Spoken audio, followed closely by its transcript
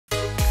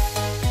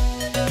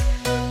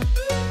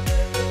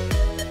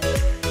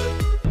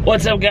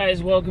What's up,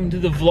 guys? Welcome to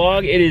the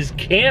vlog. It is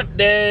camp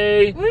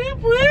day. Whoop,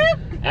 whoop.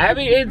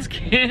 Abby, it's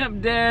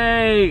camp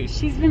day.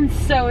 She's been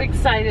so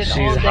excited all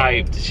day. She's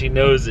hyped. She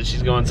knows that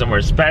she's going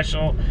somewhere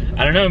special.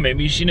 I don't know,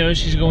 maybe she knows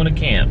she's going to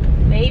camp.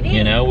 Maybe.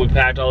 You know, we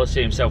packed all the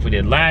same stuff we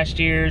did last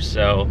year,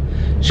 so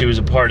she was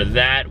a part of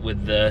that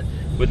with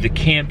the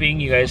camping.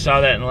 You guys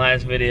saw that in the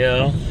last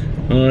video.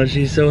 Oh,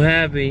 she's so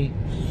happy.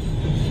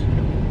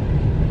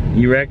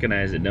 You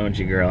recognize it, don't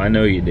you, girl? I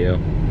know you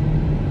do.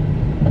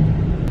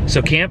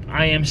 So Camp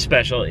I Am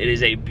Special, it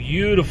is a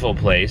beautiful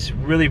place,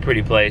 really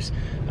pretty place,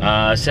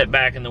 set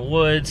back in the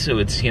woods, so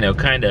it's, you know,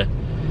 kind of,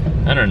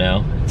 I don't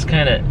know, it's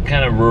kind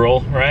of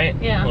rural, right?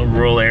 Yeah. A little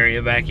rural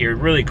area back here,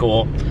 really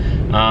cool.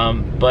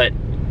 But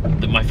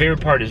my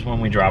favorite part is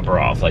when we drop her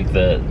off, like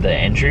the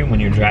entry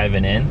when you're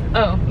driving in.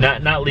 Oh.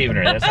 Not leaving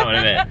her, that's not what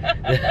I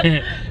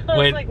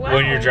meant.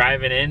 When you're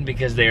driving in,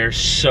 because they are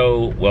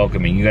so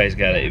welcoming. You guys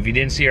gotta, if you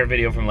didn't see our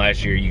video from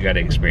last year, you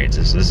gotta experience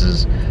this.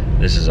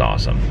 This is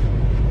awesome.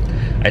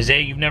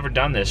 Isaiah, you've never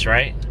done this,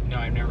 right? No,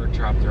 I've never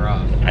dropped her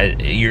off.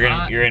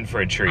 You're in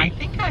for a treat. I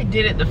think I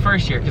did it the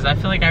first year because I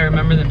feel like I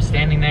remember them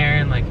standing there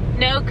and like.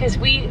 No, because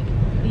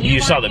you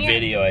saw the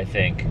video, I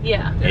think.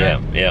 Yeah.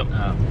 Yeah.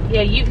 Oh.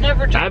 Yeah, you've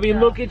never dropped Abby,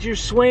 look at your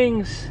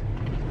swings.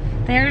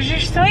 There's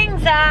your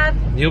swings, Ab.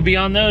 You'll be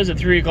on those at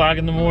 3 o'clock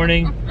in the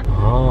morning.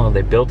 Oh,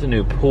 they built a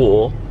new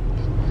pool.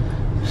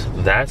 So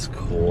that's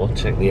cool.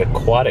 Check the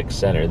aquatic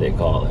center, they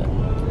call it.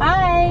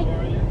 Hi.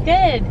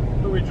 Good.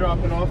 Who are we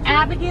dropping off to?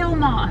 Abigail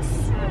Moss.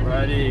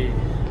 Ready.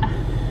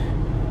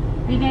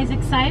 Are you guys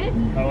excited?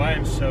 Oh, I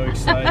am so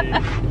excited.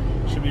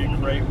 Should be a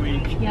great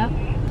week. Yep.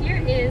 Here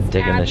is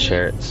Digging the Abby's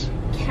shirts.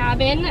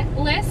 cabin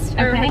list,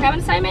 or Okay. her cabin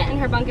assignment and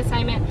her bunk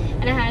assignment,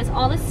 and it has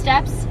all the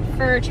steps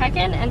for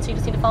check-in, and so you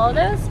just need to follow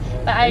those.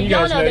 But I You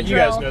y'all guys know the you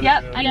guys drill. know the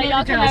Yep, drill. I You know, know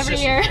y'all the come drill. every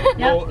year.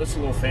 Well, it's a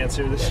little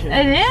fancier this year.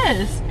 It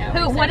is. Yeah,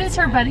 Who? we're What is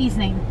her buddy's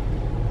name?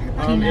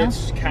 Do you know?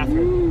 It's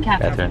Catherine.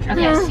 Catherine. Catherine.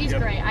 Yes, she's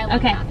great. I love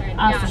Okay, Catherine.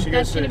 awesome. Yeah, She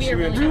that's goes gonna to be a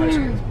really high good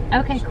school. one.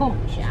 Okay, cool.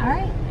 Yeah. All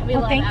right. We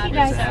Well, love thank you Abby,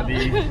 guys. so- Abby.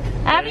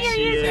 Abby, There are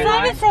she you is.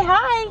 excited? Say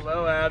hi.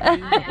 Hello,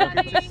 Abby. Hi,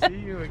 Abby. Good to see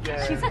you again.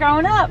 She's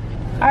growing up.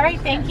 All right,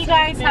 thank you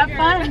guys. Have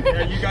fun.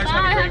 Yeah, you guys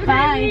have a great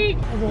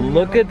Bye.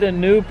 Look at the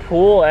new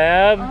pool,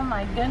 Ab. Oh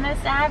my goodness,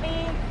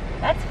 Abby.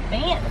 That's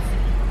fancy.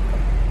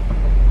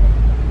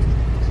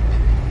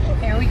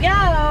 Here we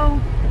go.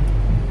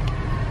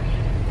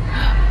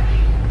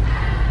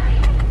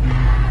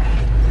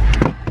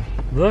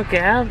 Look,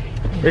 Ab.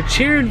 They're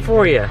cheering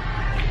for you.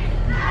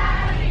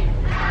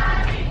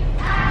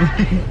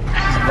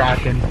 She's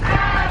rocking.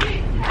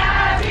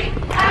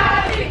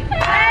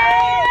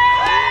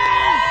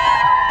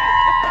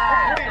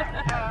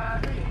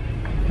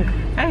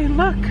 Hey,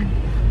 look.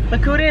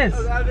 Look who it is.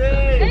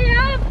 Hey,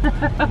 Ab.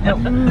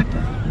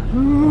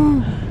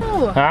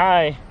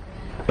 Hi.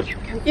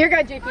 You're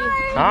good, JP.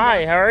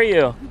 Hi, how are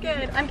you?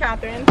 Good. I'm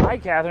Catherine. Hi,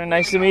 Catherine.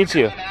 Nice to meet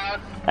you.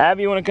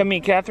 Abby, you want to come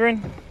meet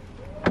Catherine?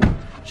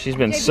 She's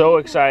been so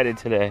excited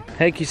today.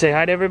 Hey, can you say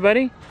hi to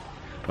everybody?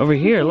 Over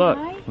here, look.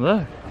 Hi.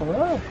 Look.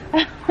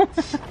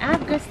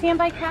 Ab, go stand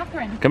by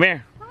Catherine. Come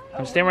here.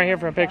 Come stand right here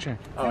for a picture.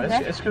 Oh,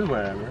 it's good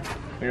wherever.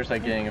 We're just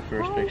like getting a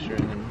first picture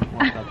and then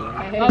walk out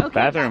there. Okay.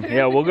 Bathroom.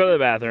 Yeah, we'll go to the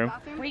bathroom.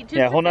 Wait, just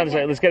Yeah, hold on a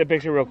second. Let's get a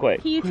picture real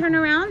quick. Can you turn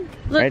around?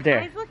 Look, Right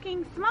there. eyes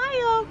looking.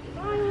 Smile.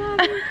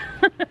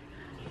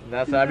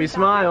 That's Abby's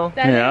smile.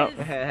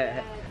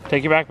 Yeah.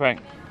 Take your backpack.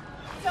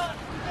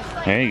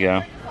 There you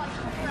go.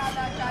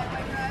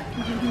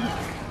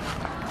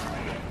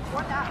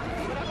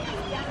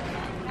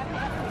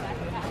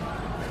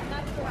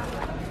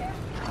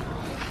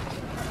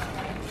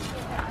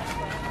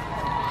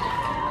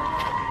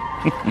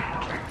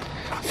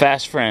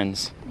 Fast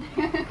friends.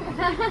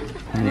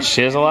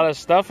 She has a lot of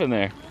stuff in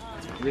there.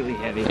 It's really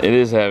heavy. It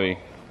is heavy.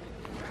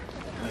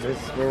 Is this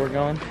where we're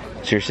going?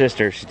 It's your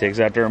sister. She takes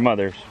after her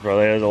mother. She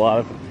probably has a lot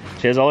of.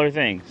 She has all her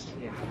things.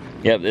 Yeah.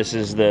 Yep. This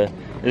is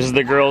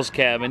the girls'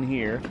 cabin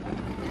here,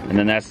 and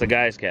then that's the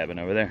guys' cabin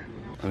over there.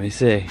 Let me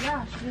see.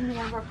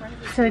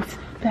 So it's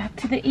back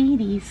to the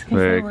 80s. 'cause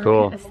Very they were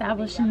cool.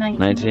 Established in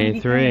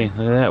 1983.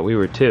 Look at that. We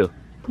were 2.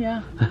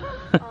 Yeah.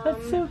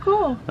 That's so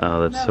cool.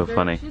 Oh, that's so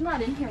funny. She's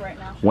not in here right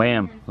now.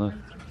 Wham. Look.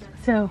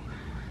 So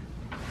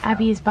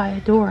Abby is by a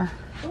door,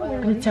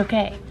 but it's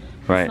okay.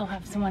 Right. Still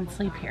have someone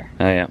sleep here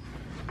Oh yeah.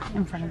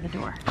 in front of the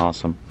door.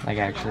 Awesome. Like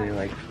actually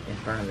like in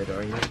front of the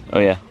door. Oh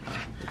yeah.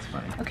 It's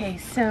funny. Okay,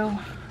 so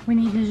we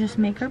need to just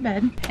make her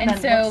bed. And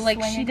so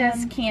like she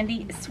does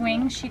candy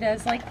swing, she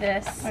does like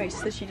this. Alright,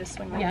 so she just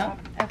swing my Yeah. top.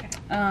 Okay.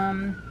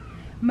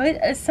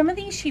 Some of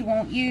these she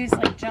won't use,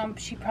 like jump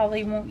she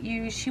probably won't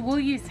use. She will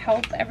use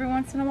help every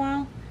once in a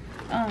while.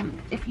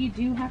 If you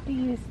do have to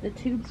use the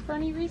tubes for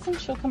any reason,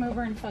 she'll come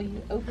over and tell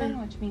you to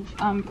open, which means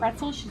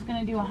pretzels she's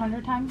gonna do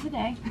 100 times a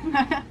day.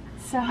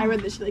 So I read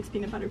that she likes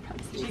peanut butter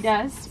pretzels. she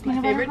does. my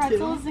Peanut butter favorite, too.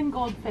 pretzels and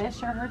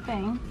goldfish are her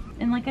thing.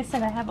 And like I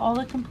said, I have all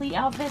the complete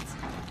outfits,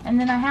 and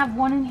then I have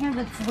one in here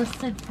that's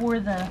listed for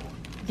the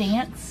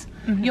dance,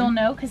 you'll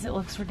know because it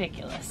looks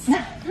ridiculous.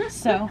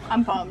 So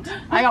I'm pumped.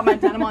 I got my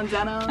denim on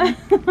denim.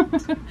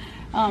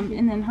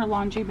 and then her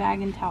laundry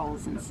bag and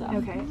towels and stuff.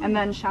 Okay, and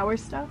then shower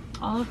stuff?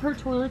 All of her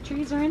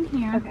toiletries are in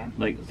here. Okay.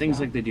 Like things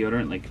like the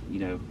deodorant, like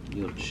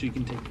she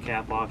can take the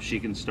cap off. She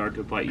can start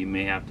to apply. You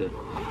may have to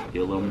be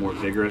a little more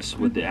vigorous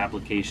with the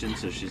application,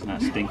 so she's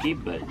not stinky.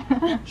 But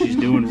she's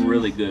doing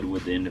really good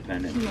with the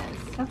independent. Yes,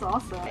 that's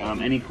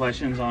awesome. Any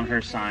questions on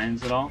her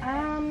signs at all?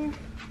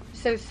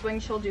 So swing,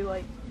 she'll do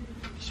like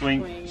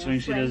Swing.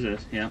 She does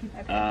this. Yeah.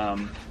 Okay.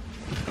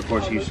 Of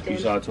course, you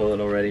saw a toilet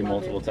already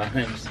multiple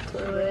times.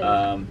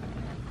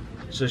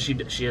 So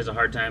she has a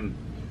hard time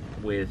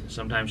with.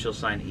 Sometimes she'll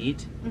sign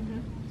eat.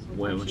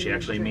 When she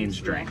actually means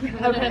drink.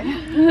 Okay.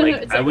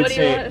 Like I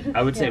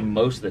would say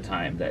most of the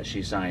time that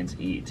she signs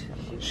eat,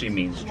 she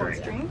means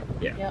drink.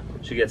 Yeah. Yep.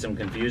 She gets them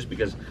confused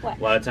because a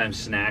lot of times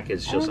snack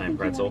is she'll sign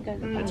pretzel.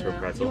 That's her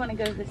pretzel. You want to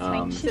go to the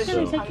swing? She's so-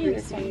 going to take you to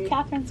the swing.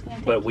 Catherine's going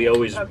to take But we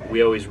always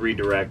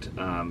redirect See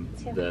how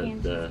the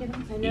hands she's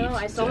getting? I know,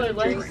 I saw her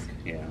legs.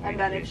 Yeah. And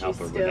then we if help she's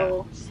her with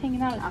still She's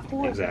hanging out at the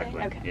pool. that.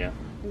 Exactly. Okay. Yeah.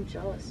 I'm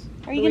jealous.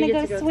 Are you going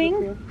to go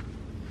swing?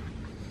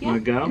 You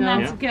want to go?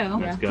 Let's Yeah. go.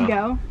 Let's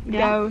go.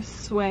 Go,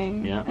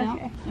 swing. Yeah.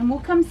 Okay. And we'll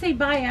come say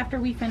bye after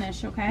we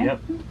finish, okay?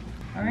 Yep.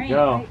 All right.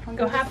 Go.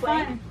 Go have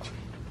fun.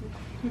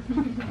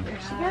 There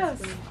she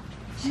goes.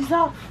 She's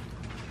off.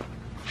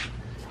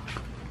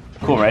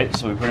 Cool, right?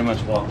 So we pretty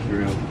much walk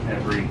through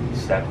every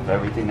step of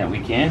everything that we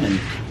can, and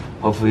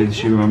hopefully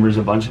she remembers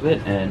a bunch of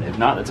it. And if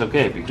not, that's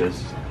okay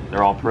because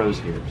they're all pros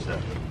here. So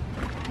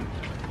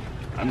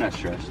I'm not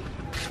stressed.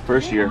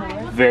 First year,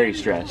 very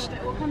stressed.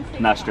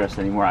 Not stressed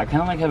anymore. I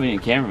kind of like having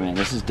a cameraman.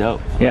 This is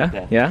dope. I Yeah? like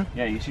that. Yeah?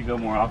 Yeah, you should go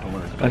more often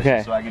with us.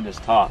 Okay. So I can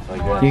just talk like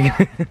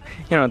that. You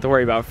don't have to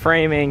worry about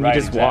framing. Right,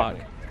 You just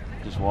exactly. walk.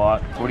 Just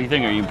walk. What do you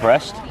think? Are you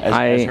impressed?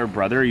 As her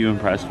brother, are you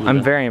impressed with I'm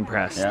it? very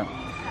impressed. Yeah.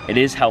 It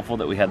is helpful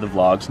that we have the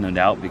vlogs, no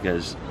doubt,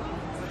 because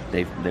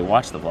they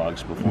watch the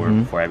vlogs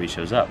before Abby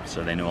shows up,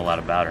 so they know a lot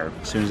about her.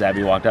 As soon as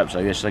Abby walked up,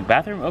 she's like,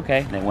 bathroom? Okay.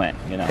 And they went,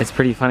 you know. It's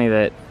pretty funny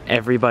that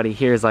everybody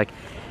here is like,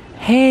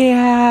 hey,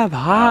 Ab,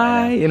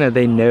 hi. Yeah. You know,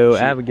 they know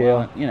She- Abigail.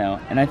 well, you know,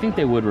 and I think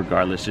they would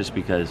regardless, just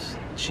because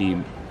she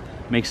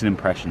makes an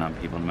impression on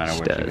people no matter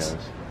where she does.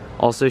 goes.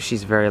 Also,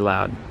 she's very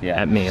loud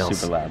Yeah, at meals.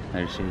 super loud.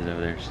 There she is over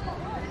there. She's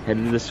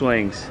headed to the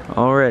swings.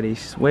 Already,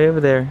 she's way over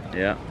there.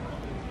 Yeah.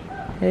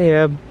 Hey,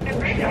 Ab.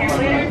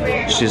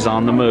 She's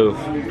on the move.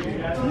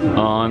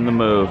 On the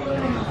move.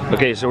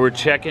 Okay, so we're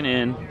checking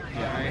in.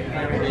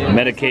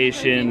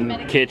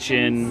 Medication,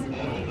 kitchen.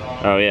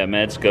 Oh yeah,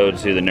 meds go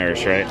to the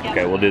nurse, right?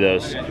 Okay, we'll do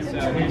those.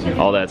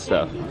 All that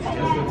stuff. So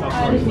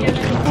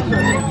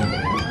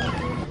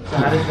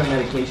how does the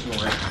medication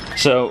work?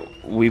 So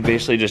we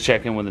basically just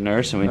check in with the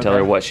nurse and we tell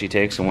her what she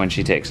takes and when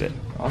she takes it.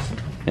 Awesome.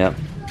 Yep,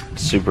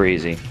 super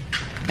easy.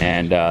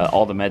 And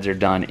all the meds are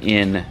done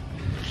in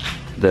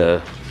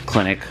the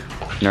clinic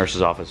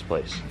nurse's office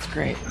place. That's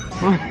great.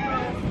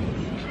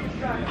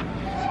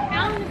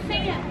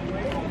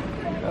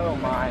 Oh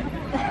my.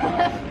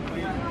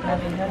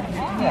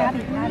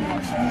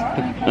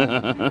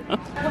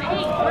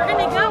 Hey, we're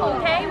going to go,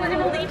 okay? We're going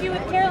to leave you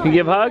with Caroline. You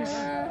give hugs?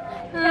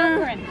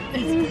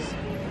 Catherine.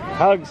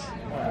 Hugs.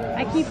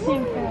 I keep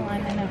saying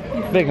Caroline, I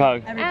know. Big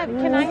hug. Ab,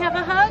 can I have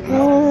a hug?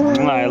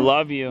 I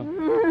love you.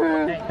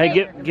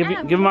 Hey,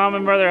 give mom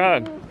and brother a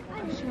hug.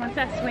 She wants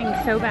that swing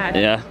so bad.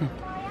 Yeah.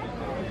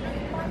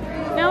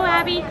 No,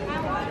 Abby.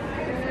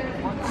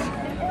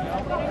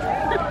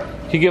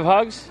 You give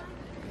hugs?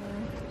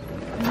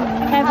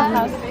 Have a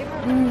hug.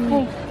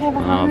 Hey, have a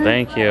hug. Oh,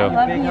 thank you.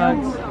 Love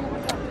you.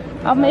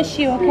 I'll miss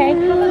you, okay?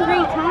 Have a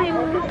great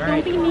time.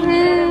 Don't be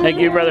mean. Hey,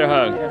 give brother a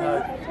hug.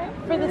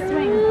 For the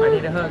swing. I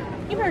need a hug.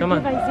 You better Come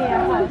on. give Isaiah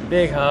a hug.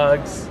 Big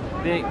hugs.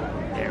 Big.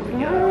 There we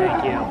go.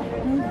 Thank you.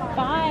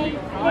 Bye.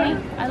 Hey,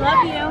 I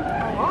love you.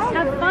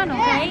 Have fun,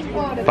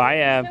 okay? Bye,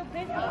 So Ab.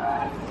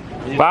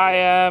 busy. Bye,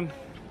 Ab.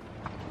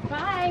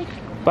 Bye.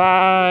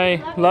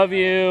 Bye. Love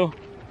you.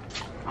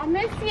 I'll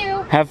miss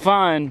you. Have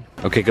fun.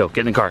 Okay, go.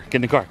 Get in the car. Get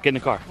in the car. Get in the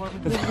car.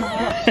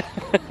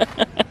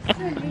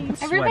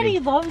 Everybody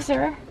loves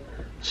her.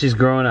 She's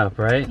growing up,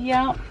 right?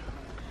 Yeah.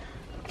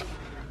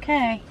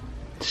 Okay.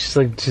 She's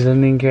like, she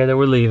doesn't even care that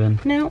we're leaving.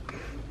 No.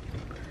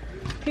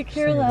 Could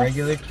care less.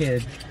 Regular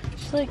kid.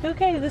 She's like,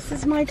 okay, this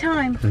is my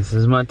time. This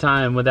is my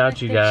time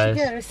without you There guys.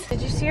 she goes.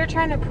 Did you see her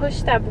trying to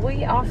push that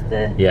boy off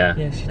the... Yeah.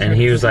 Yeah, she And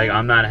he was like,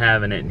 I'm not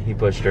having it. And he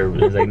pushed her.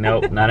 He was like,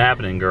 nope, not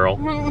happening, girl.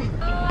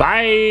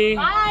 Bye.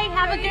 Bye,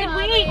 have a good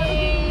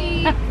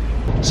week.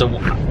 So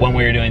when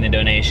we were doing the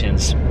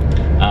donations,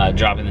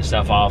 dropping the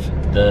stuff off,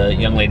 the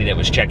young lady that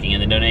was checking in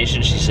the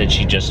donations, she said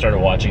she just started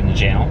watching the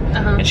channel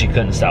and she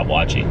couldn't stop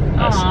watching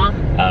us.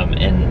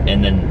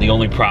 And then the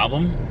only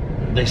problem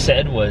they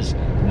said was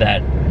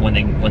that when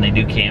they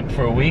do camp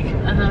for a week,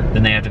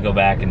 then they have to go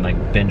back and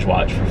like binge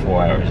watch for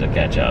 4 hours to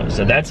catch up.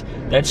 So that's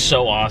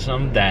so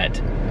awesome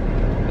that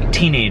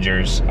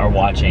teenagers are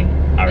watching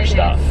our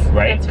stuff,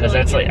 right? That's Because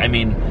really that's good. like, I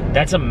mean,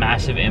 that's a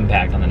massive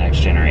impact on the next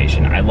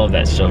generation. I love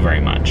that so very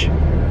much.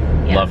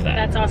 Love that.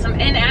 That's awesome.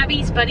 And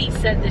Abby's buddy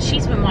said that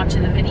she's been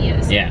watching the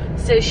videos. Yeah.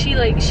 So she's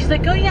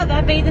like, oh yeah,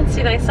 that bathing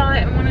suit, I saw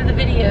it in one of the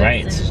videos.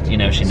 Right. And You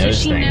know, she knows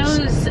so she things.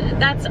 knows.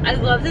 I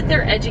love that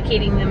they're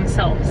educating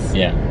themselves.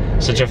 Yeah.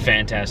 Such a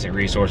fantastic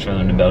resource for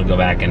them to be able to go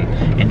back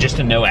and just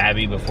to know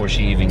Abby before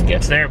she even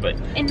gets there. But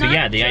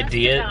yeah, the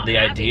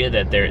idea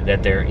that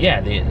they're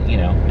you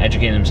know,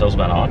 educating themselves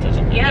about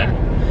autism. Yeah.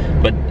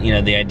 But you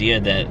know, the idea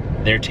that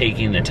they're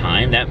taking the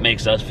time, that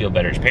makes us feel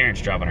better as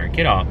parents dropping our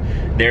kid off.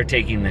 They're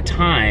taking the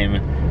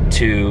time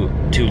to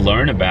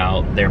learn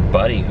about their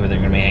buddy who they're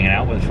going to be hanging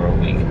out with for a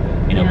week,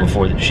 you know,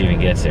 before she even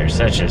gets there.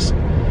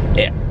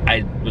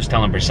 I was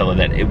telling Priscilla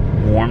that it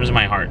warms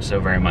my heart so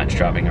very much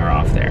dropping her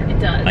off there. It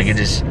does. Like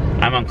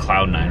I'm on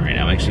cloud 9 right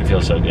now. It makes me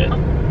feel so good.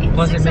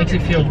 Plus, it makes you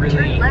feel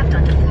really, left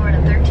onto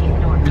Florida 13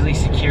 North. really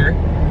secure,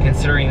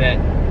 considering that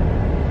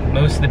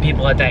most of the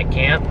people at that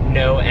camp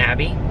know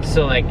Abby.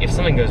 So, like, if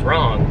something goes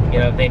wrong, you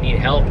know, if they need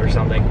help or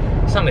something,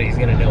 somebody's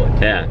gonna know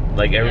it. Yeah,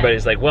 like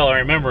everybody's like, well, I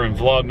remember in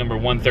vlog number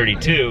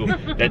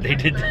 132 that they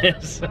did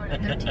this.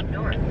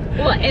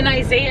 Well, and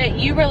Isaiah,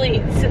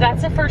 so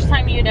that's the first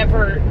time you'd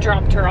ever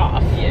dropped her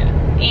off. Yeah.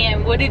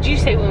 And what did you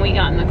say when we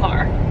got in the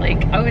car?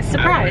 Like, I was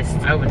surprised.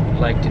 I would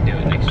like to do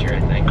it next year, I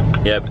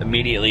think. Yep,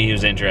 immediately he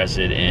was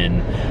interested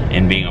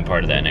in being a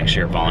part of that next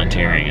year,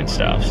 volunteering and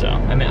stuff. So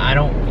I mean, I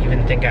don't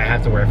even think I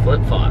have to wear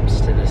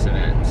flip-flops to this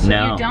event. So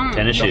no, You don't.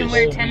 tennis You can shoes.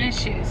 wear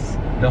tennis shoes.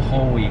 the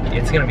whole week.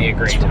 It's gonna be a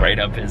great It's time. right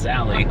up his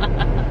alley.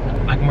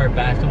 I can wear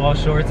basketball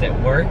shorts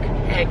at work.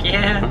 Heck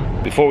yeah.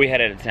 Before we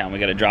head out of town, we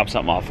got to drop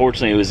something off.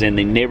 Fortunately, it was in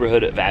the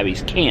neighborhood of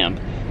Abby's camp.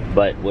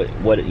 But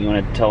what you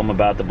want to tell them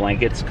about the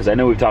blankets? Because I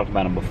know we've talked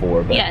about them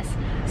before. But Yes.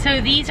 So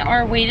these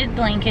are weighted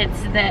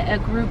blankets that a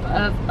group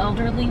of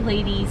elderly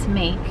ladies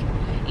make,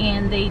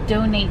 and they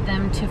donate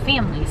them to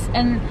families.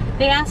 And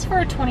they ask for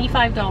a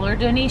 $25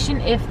 donation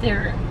if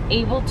they're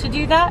able to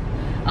do that,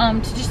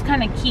 to just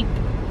kind of keep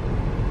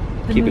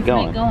the keep it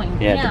movement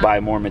going. Yeah, to buy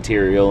more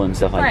material and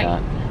stuff like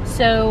that.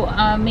 So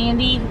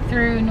Mandy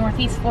through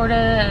Northeast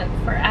Florida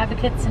for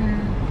Advocates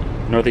and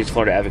Northeast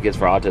Florida Advocates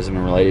for Autism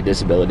and Related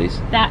Disabilities.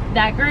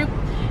 that group,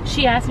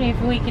 she asked me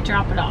if we could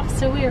drop it off.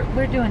 So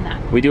we're doing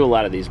that. We do a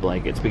lot of these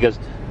blankets because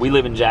we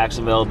live in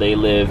Jacksonville, they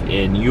live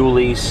in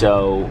Yulee,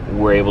 so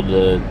we're able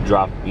to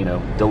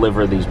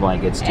deliver these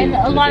blankets to And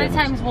a the lot of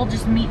families. times we'll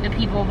just meet the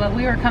people, but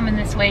we were coming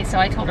this way, so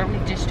I told her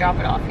we'd just drop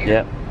it off here.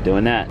 Yep,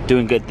 doing that.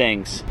 Doing good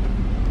things.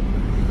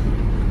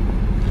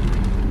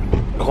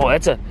 Oh,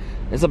 that's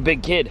a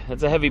big kid.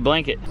 That's a heavy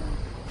blanket.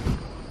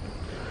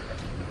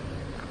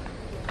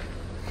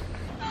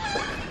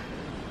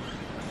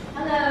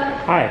 Hello.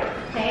 Hi.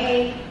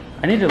 Hey.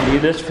 I need to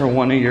leave this for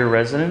one of your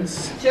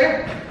residents.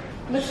 Sure.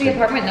 What's the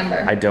apartment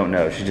number? I don't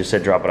know. She just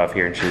said drop it off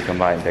here and she would come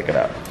by and pick it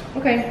up.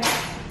 Okay.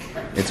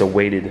 It's a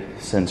weighted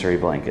sensory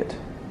blanket.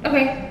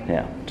 Okay.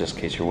 Yeah, just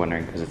in case you're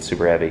wondering, because it's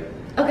super heavy.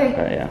 Okay.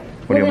 Yeah.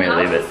 Where do you want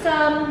me to leave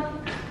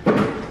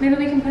it? Maybe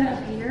we can put it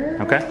up here.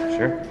 Okay,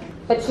 sure.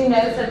 But she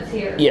knows that it's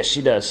here. Yes,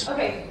 she does.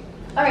 Okay.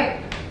 All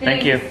right.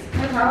 Thank you.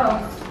 No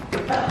problem.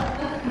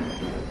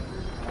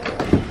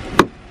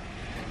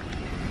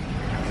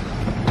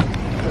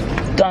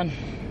 Done.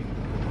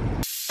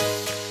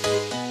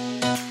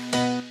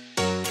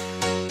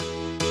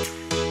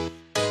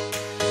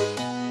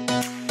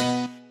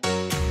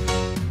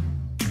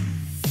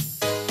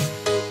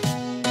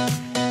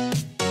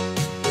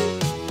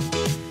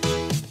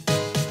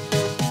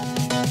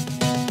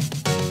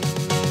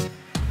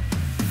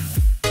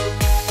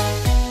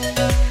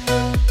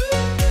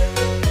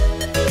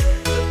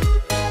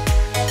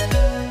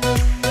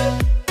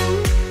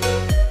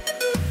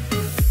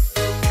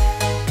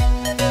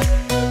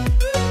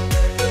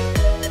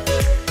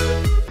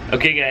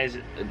 Okay guys,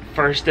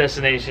 first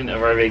destination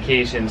of our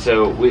vacation.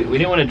 So we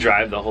didn't want to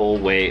drive the whole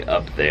way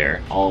up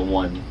there all in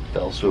one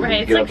fell swoop. Right, We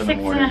it's get like up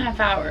in the 6.5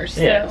 hours.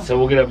 Yeah, so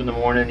we'll get up in the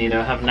morning,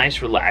 have a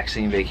nice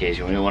relaxing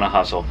vacation. We don't want to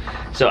hustle.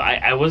 So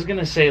I was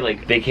gonna say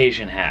like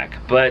vacation hack,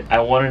 but I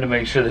wanted to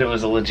make sure that it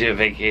was a legit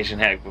vacation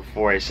hack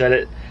before I said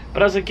it.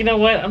 But I was like, you know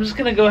what? I'm just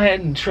gonna go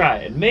ahead and try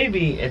it.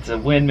 Maybe it's a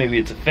win, maybe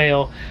it's a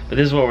fail, but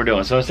this is what we're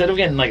doing. So instead of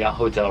getting like a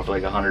hotel for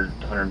like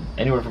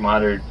anywhere from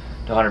 $100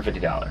 to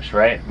 $150,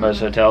 right? Most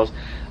hotels.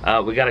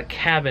 We got a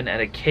cabin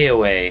at a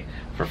KOA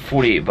for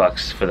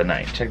 $48 for the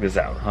night. Check this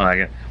out.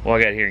 I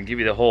got here and give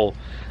you the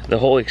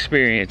whole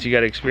experience. You got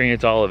to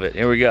experience all of it.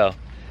 Here we go.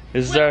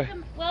 This is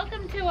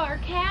Welcome to our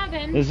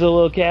cabin. this is a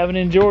little cabin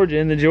in Georgia,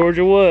 in the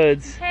Georgia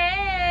woods.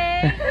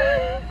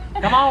 Hey.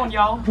 Come on,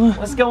 y'all.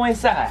 Let's go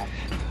inside.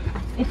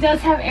 It does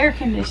have air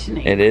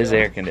conditioning. It is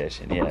air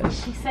conditioned,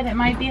 yes. She said it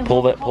might be a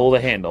Pull little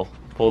the handle.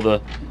 Pull the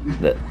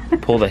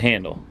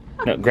handle.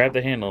 No, grab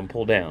the handle and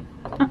pull down.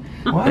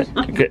 What?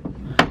 Good.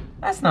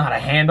 That's not a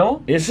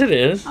handle. Yes, it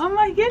is. Oh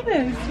my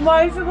goodness,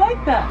 why is it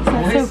like that?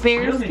 So It's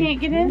bears chilly. can't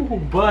get in? Ooh,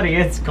 buddy,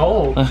 it's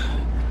cold.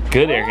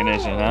 Good air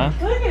conditioning, huh?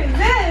 Look at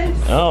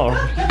this. Oh,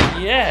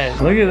 yes.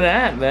 Look at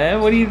that,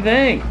 man. What do you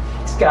think?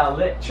 got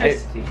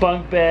electricity.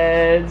 Bunk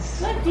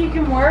beds. Look, you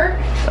can work.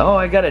 Oh,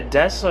 I got a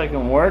desk so I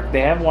can work.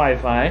 They have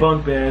Wi-Fi.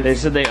 Bunk beds. They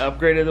said they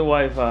upgraded the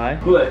Wi-Fi.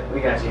 Look,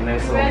 we got you a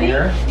nice You little ready?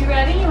 mirror. You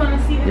ready? You want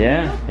to see the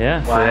Yeah, view?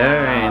 yeah. Wow.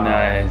 Very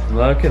nice.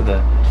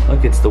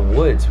 Look, it's the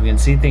woods. We can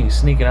see things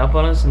sneaking up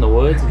on us in the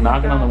woods,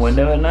 knocking on the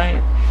window at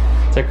night.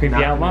 Does that creep you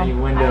out,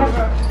 Mom?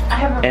 I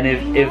have a And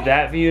ring if light.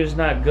 that view is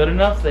not good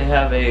enough, they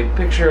have a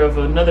picture of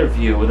another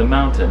view with a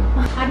mountain.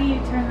 How do you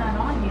turn that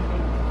on, you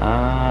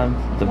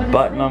think? The What is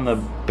button on the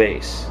this?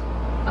 base.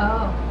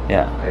 Oh,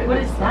 Yeah. what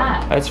is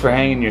that? That's for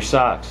hanging your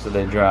socks so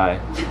they dry.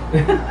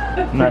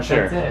 I'm not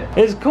sure. That's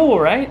It's cool,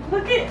 right?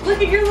 Look at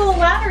your little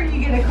ladder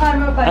you get to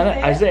climb up.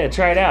 Isaiah,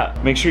 try it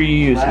out. Make sure you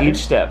use Ladder? each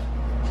step.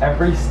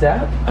 Every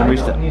step? Every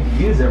I step. don't need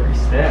to use every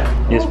step.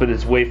 Yes, but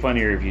it's way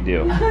funnier if you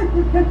do.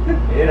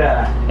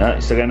 Yeah.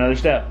 You still got another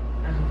step.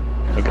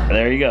 Okay,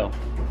 there you go.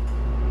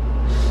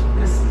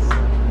 This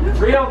is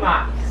real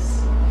nice.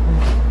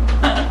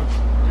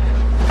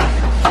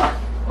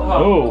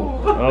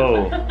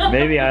 Oh,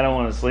 maybe I don't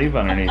want to sleep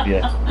underneath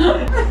yet.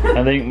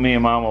 I think me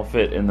and Mom will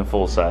fit in the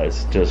full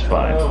size just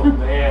fine. Oh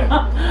man.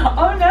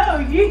 Oh no,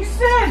 you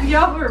said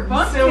y'all were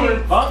bunk So we're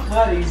mates. bunk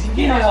buddies. You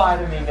can't lie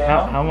to me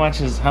now. How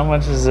much is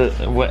it?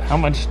 How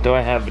much do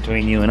I have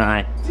between you and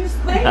I? Just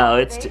think. Oh,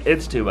 it's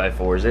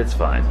 2x4s. It's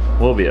fine.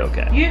 We'll be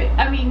okay.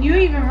 You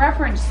even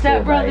referenced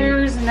Step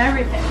Brothers and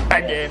everything.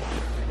 I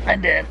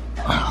did.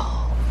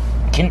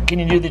 Can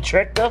you do the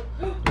trick though?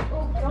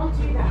 Oh, don't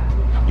do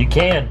that. You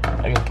can.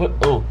 I can put.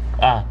 Oh,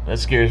 that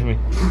scares me.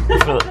 I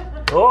feel it.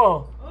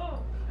 Oh.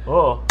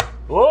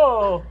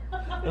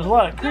 There's a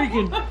lot of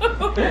creaking.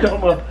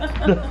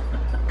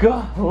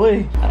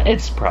 Golly.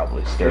 It's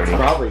probably sturdy. It's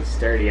probably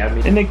sturdy. I mean,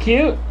 Isn't it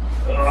cute?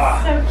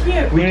 So cute.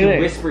 we What do you can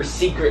think? whisper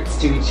secrets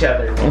to each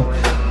other when we're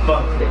in the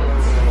bunk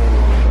beds.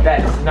 That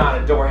is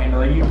not a door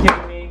handle. Are you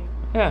kidding me?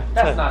 Yeah.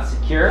 That's not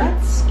secure.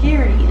 That's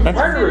scary. That's-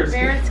 Murderers.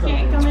 Parents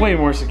can't come It's in. way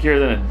more secure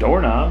than a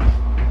doorknob.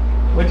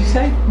 What'd you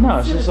say? No,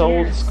 it's just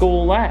old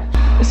school latch.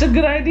 It's a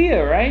good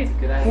idea, right? It's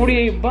a good idea.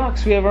 48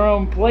 bucks. We have our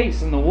own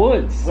place in the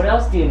woods. What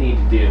else do you need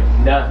to do?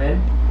 Nothing.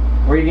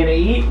 Where are you gonna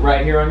eat?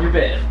 Right here on your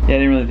bed. Yeah, I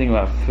didn't really think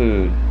about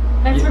food.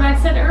 That's what I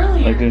said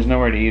earlier. Like, there's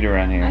nowhere to eat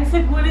around I here.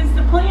 said, what is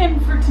the plan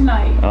for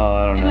tonight? Oh,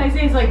 I don't And know.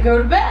 Isaiah's like, go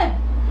to bed.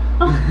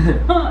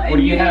 What are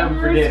you having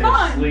for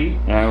dinner? Sleep?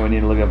 All right, we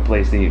need to look up a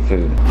place to eat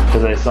food.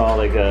 Because I saw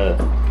like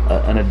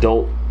an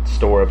adult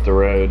store up the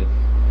road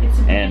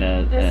and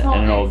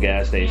an old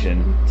gas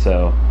station.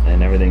 So,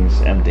 and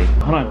everything's empty.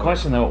 Hold on,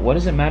 question though. What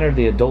does it matter if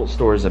the adult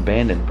store is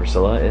abandoned,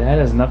 Priscilla? That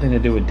has nothing to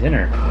do with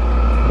dinner.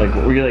 Like,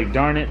 we're like,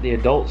 darn it, the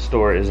adult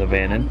store is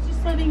abandoned. I'm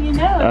just letting you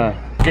know.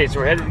 Okay, so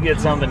we're headed to get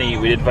something to eat.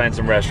 We did find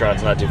some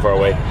restaurants not too far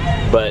away,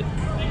 but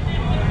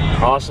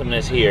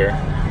awesomeness here.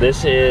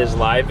 This is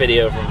live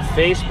video from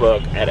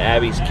Facebook at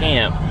Abby's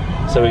camp,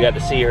 so we got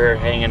to see her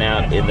hanging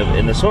out in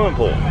the swimming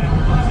pool.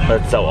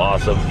 That's so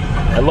awesome.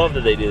 I love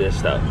that they do this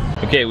stuff.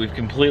 Okay, we've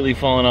completely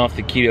fallen off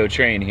the keto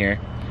train here.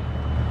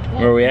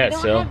 Where are we at, We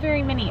don't Sil? have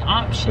very many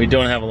options. We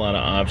don't have a lot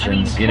of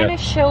options, you know.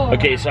 kinda show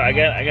Okay, so I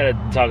gotta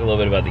talk a little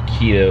bit about the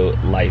keto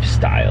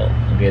lifestyle.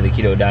 Okay, the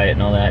keto diet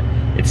and all that.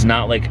 It's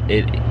not like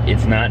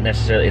it's not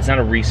necessarily, it's not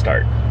a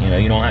restart. You know,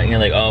 you don't have, you're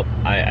like, oh,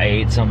 I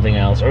ate something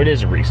else, or it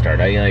is a restart.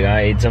 I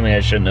ate something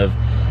I shouldn't have.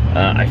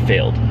 I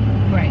failed.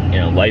 Right. You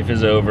know, life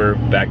is over.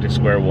 Back to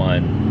square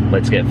one.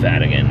 Let's get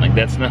fat again. Like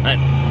that's not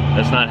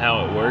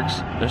how it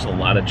works. There's a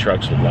lot of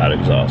trucks with loud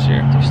exhaust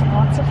here. There's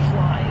lots of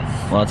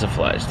flies. Lots of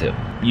flies too.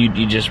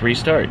 You just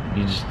restart.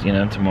 You just, you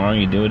know, tomorrow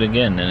you do it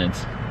again and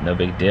it's no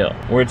big deal.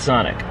 We're at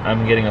Sonic.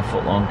 I'm getting a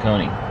foot-long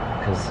coney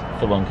because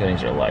foot-long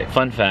conies are life.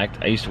 Fun fact,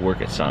 I used to work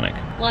at Sonic.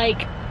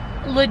 Like,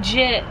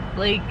 legit,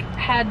 like,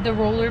 had the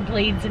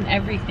rollerblades and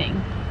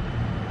everything.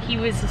 He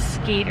was a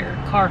skater,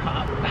 car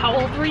hop. How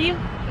old were you?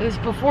 It was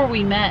before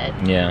we met.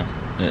 Yeah,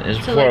 it was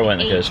So, before I like,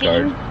 went to Coast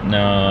Guard. 18? No,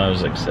 I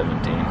was like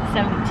 17.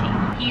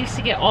 17. He used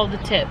to get all the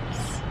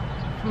tips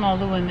from all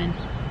the women.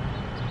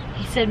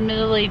 He said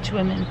middle-aged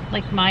women,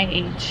 like my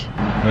age.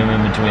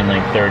 Women between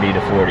like 30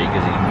 to 40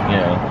 because you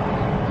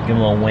know, give them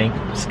a little wink,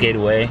 skate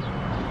away,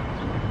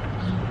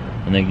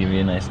 and they give you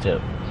a nice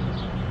tip.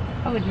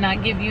 I would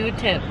not give you a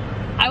tip.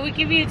 I would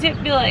give you a tip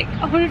and be like,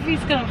 I wonder if he's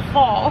gonna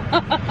fall.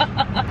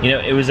 You know,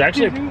 it was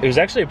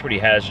actually a pretty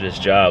hazardous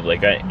job.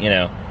 Like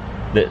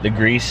the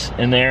grease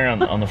in there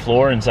on the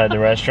floor inside the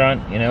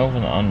restaurant, you know,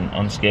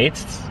 on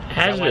skates. It's a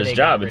hazardous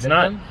job.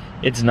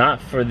 It's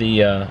not for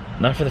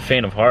the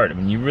faint of heart. I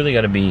mean, you really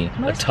got to be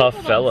Most a tough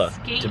people fella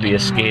don't skate to be a anymore.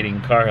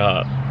 skating car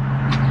hop.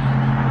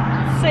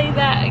 Say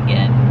that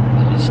again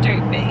with a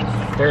straight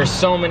face. There are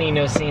so many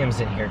no-see-ums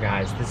in here,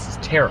 guys. This is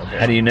terrible.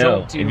 How do you know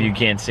Don't do- if you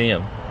can't see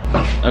them?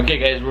 Okay,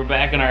 guys, we're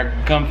back in our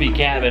comfy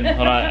cabin.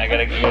 Hold on, I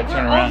gotta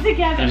turn all around.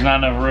 together. There's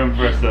not enough room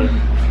for us to.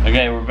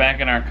 Okay, we're back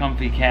in our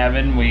comfy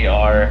cabin. We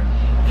are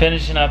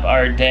finishing up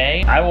our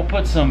day. I will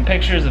put some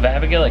pictures of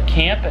Abigail at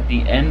camp at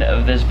the end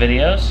of this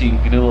video, so you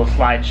can do a little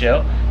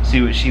slideshow,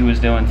 see what she was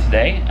doing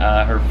today,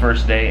 her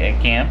first day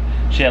at camp.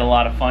 She had a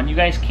lot of fun. You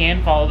guys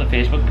can follow the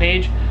Facebook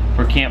page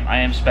for Camp I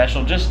Am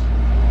Special. Just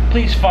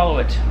please follow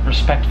it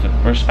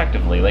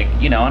respectively. Like,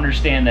 you know,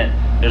 understand that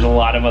there's a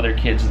lot of other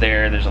kids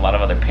there. There's a lot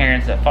of other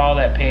parents that follow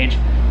that page.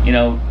 You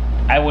know,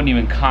 I wouldn't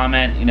even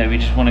comment. You know, if you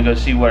just want to go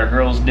see what our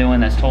girl's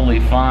doing, that's totally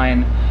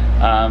fine.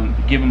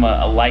 Give them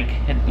a like,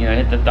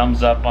 hit the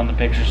thumbs up on the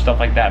picture, stuff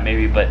like that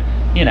maybe. But,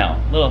 you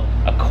know,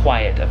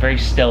 a very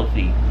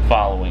stealthy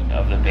following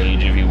of the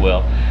page, if you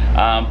will.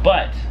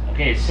 But,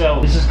 okay,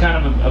 so this is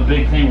kind of a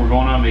big thing. We're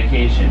going on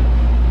vacation.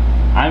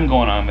 I'm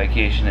going on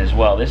vacation as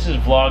well. This is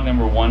vlog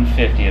number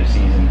 150 of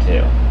season 2.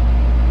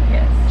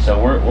 Yes. So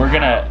we're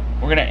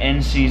gonna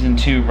end season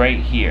 2 right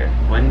here.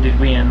 When did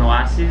we end the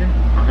last season?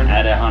 100?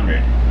 At 100.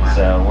 Wow.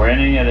 So we're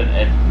ending at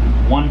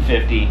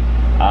 150.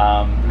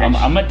 I'm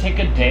gonna take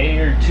a day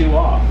or 2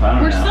 off. I don't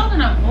know. We're still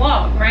gonna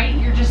vlog, right?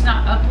 You're just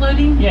not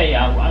uploading?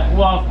 Yeah.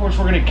 Well, of course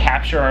we're gonna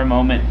capture our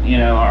moment, you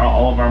know,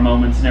 all of our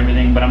moments and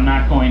everything, but I'm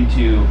not going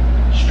to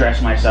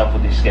stress myself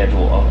with the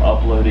schedule of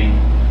uploading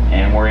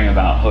and worrying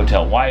about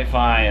hotel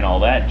Wi-Fi and all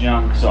that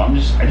junk. So I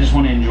just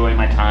want to enjoy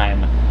my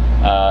time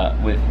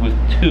with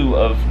 2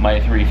 of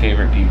my 3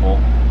 favorite people.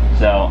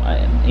 So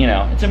you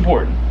know, it's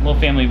important. A little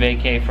family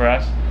vacay for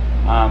us.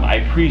 I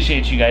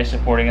appreciate you guys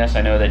supporting us.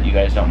 I know that you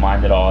guys don't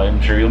mind at all.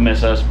 I'm sure you'll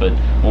miss us, but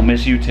we'll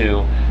miss you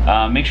too.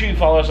 Make sure you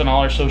follow us on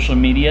all our social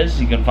medias.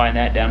 You can find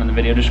that down in the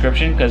video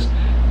description, because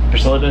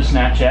Priscilla does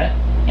Snapchat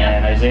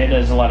and Isaiah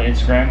does a lot of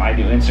Instagram. I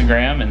do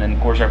Instagram, and then of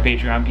course our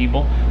Patreon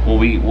people will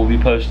be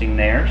posting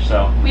there.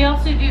 So we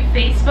also do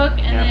Facebook,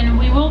 and then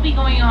we will be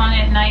going on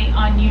at night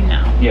on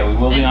YouNow. Yeah, we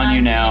will be on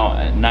YouNow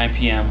at 9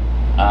 p.m.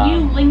 You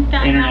link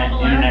that down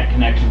below? Internet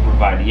connection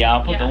provided. Yeah,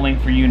 I'll put the link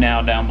for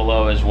YouNow down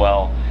below as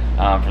well,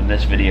 from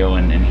this video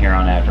and here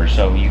on after.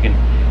 So you can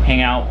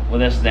hang out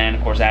with us then.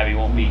 Of course, Abby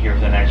won't be here for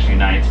the next few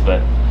nights,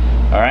 but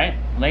all right.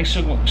 Thanks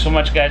so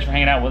much, guys, for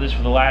hanging out with us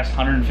for the last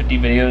 150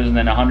 videos and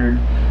then 100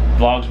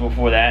 vlogs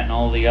before that and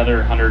all the other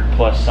 100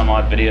 plus some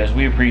odd videos.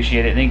 We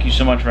appreciate it. Thank you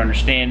so much for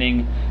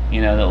understanding,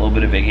 you know, that little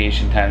bit of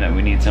vacation time that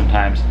we need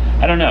sometimes.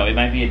 I don't know. It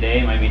might be a day.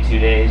 It might be 2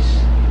 days.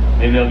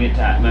 Maybe I'll get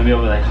time. Maybe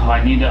I'll be like, oh,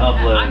 I need to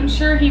upload. I'm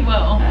sure he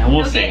will.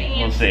 We'll see.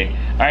 We'll see.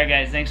 All right,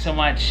 guys. Thanks so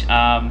much.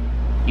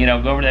 You know,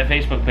 go over to that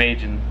Facebook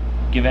page and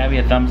give Abby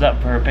a thumbs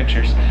up for her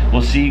pictures.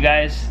 We'll see you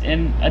guys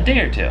in a day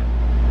or 2.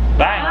 Bye.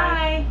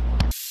 Bye.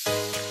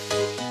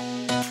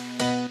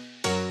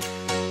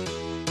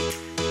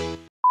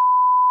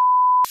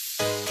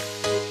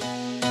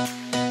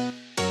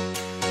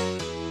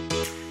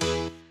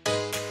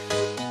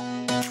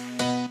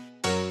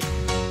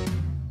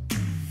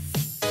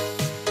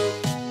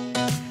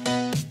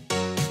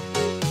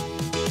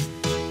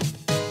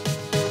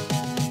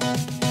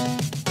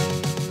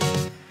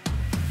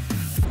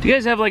 Do you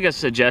guys have like a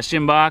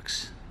suggestion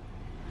box?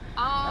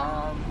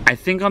 I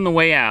think on the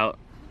way out,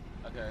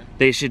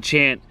 they should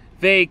chant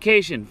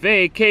vacation,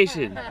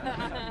 vacation.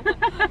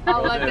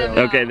 I'll let them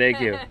know. Okay,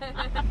 thank you.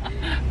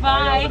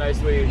 Bye. Have a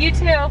nice week. You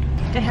too.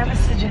 They have a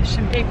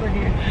suggestion paper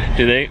here.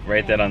 Do they?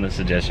 Write that on the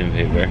suggestion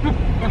paper.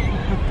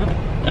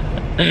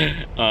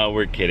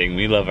 We're kidding.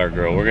 We love our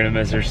girl. We're gonna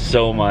miss her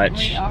so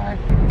much. We are.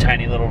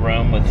 Tiny little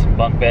room with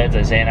bunk beds.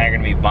 Isaiah and I are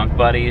gonna be bunk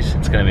buddies.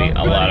 It's gonna be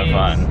a lot of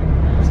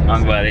fun.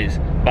 Bunk buddies.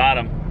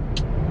 Bottom.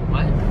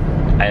 What?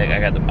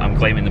 I'm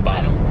claiming the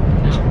bottom.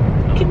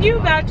 Can you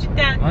imagine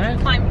that? What?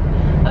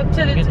 Climb up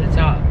to Get to the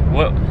top.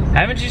 What?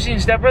 Haven't you seen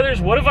Step Brothers?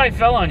 What if I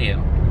fell on you?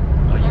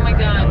 Oh my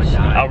gosh.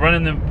 I'll run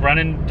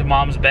into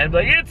mom's bed,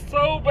 like, it's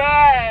so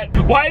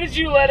bad. Why did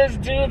you let us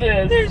do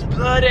this? There's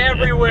blood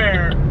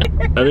everywhere.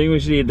 I think we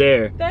should eat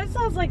there. That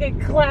sounds like a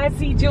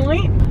classy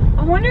joint.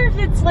 I wonder if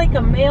it's like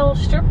a male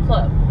strip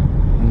club.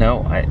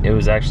 No, it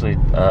was actually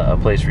a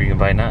place where you can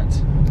buy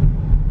nuts.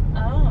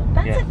 Oh,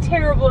 that's a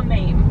terrible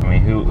name. I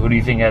mean, who do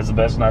you think has the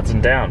best nuts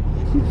in town?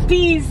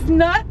 These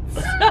nuts.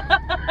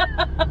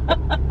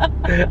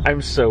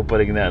 I'm so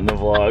putting that in the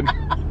vlog.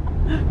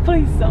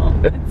 Please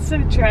don't. It's so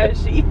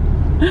trashy.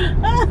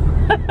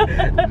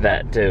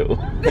 That too.